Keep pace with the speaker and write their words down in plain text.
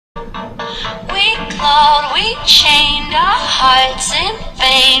Lord, we chained our hearts in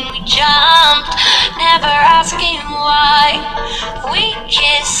vain. We jumped, never asking why. We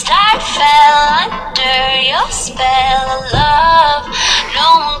kissed, I fell under your spell of love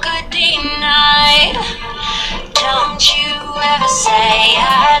no one could deny. Don't you ever say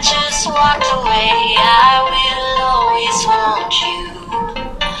I just walked away. I will always want you.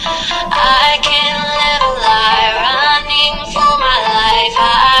 I can't live a lie running for my life.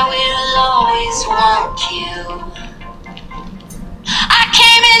 I will always want you. I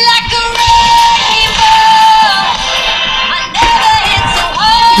came in like a rainbow. I never hit so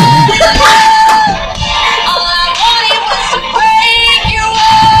hard. All I wanted was to break your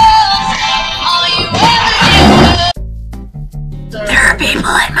walls. All you ever did was... There are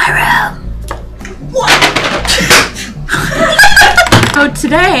people in my room. So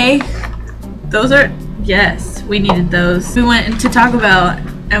today, those are, yes, we needed those. We went to Taco Bell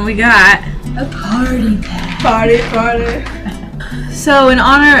and we got a party pack. Party. So in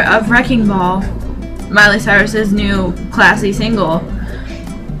honor of Wrecking Ball, Miley Cyrus's new classy single,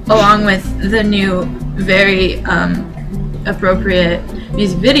 along with the new very appropriate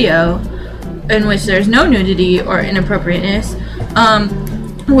music video in which there's no nudity or inappropriateness,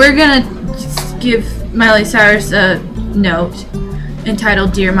 we're gonna give Miley Cyrus a note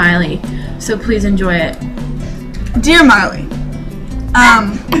entitled Dear Miley, so please enjoy it. Dear Miley,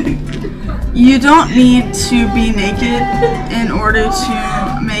 you don't need to be naked in order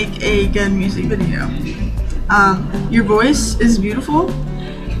to make a good music video. Your voice is beautiful,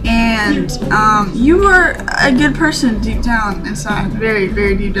 and you are a good person deep down inside, very,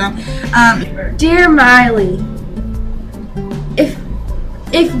 very deep down. Dear Miley,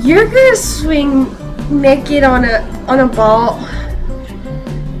 if you're gonna swing naked on a ball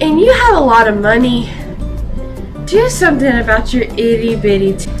and you have a lot of money, do something about your itty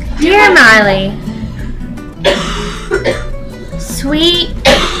bitty Dear Miley, sweet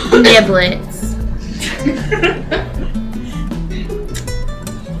niblets.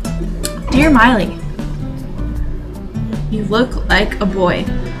 Dear Miley, you look like a boy.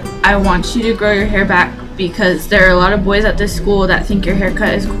 I want you to grow your hair back because there are a lot of boys at this school that think your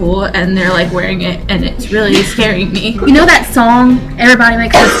haircut is cool and they're like wearing it and it's really scaring me. You know that song, Everybody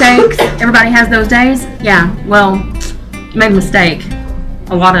Makes Mistakes? Everybody has those days? Yeah, well, you made a mistake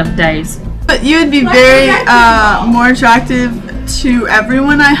a lot of days. But you would be very more attractive to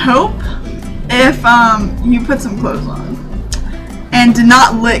everyone, I hope, if you put some clothes on and did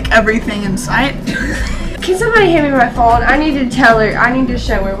not lick everything in sight. Can somebody hand me my phone? I need to tell her, I need to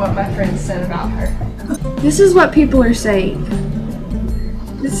show her what my friends said about her. This is what people are saying.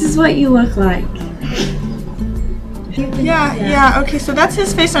 This is what you look like. Yeah, okay, so that's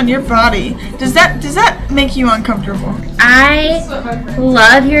his face on your body. Does that make you uncomfortable? I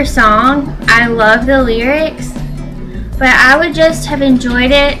love your song. I love the lyrics. But I would just have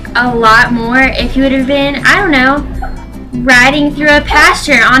enjoyed it a lot more if you would have been, I don't know, riding through a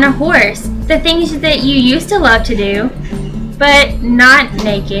pasture on a horse. The things that you used to love to do, but not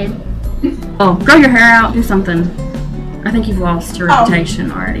naked. Oh, grow your hair out, do something. I think you've lost your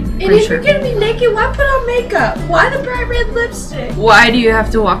reputation already. And if you're gonna be naked, why put on makeup? Why the bright red lipstick? Why do you have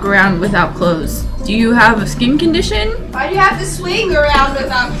to walk around without clothes? Do you have a skin condition? Why do you have to swing around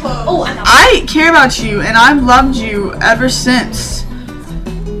without clothes? Oh, I know. I care about you, and I've loved you ever since.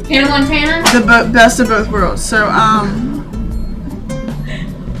 Hannah Montana? The best of both worlds. So,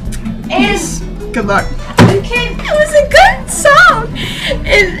 and good luck. Okay, it was a good song,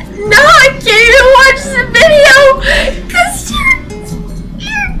 and now I can't even watch the video because your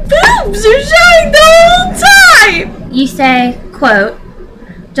boobs are showing the whole time. You say, quote,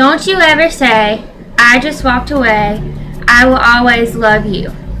 "Don't you ever say, I just walked away, I will always love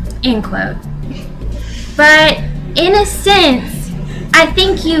you," end quote. But in a sense, I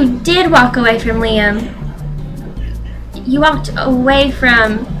think you did walk away from Liam. You walked away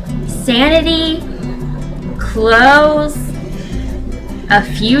from sanity, clothes, a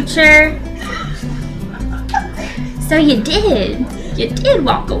future. So you did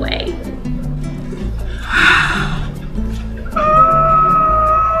walk away.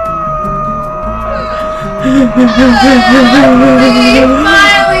 Leave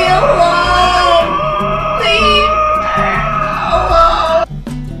Miley alone! Leave her alone!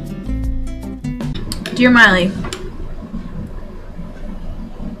 Dear Miley,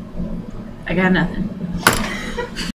 I got nothing.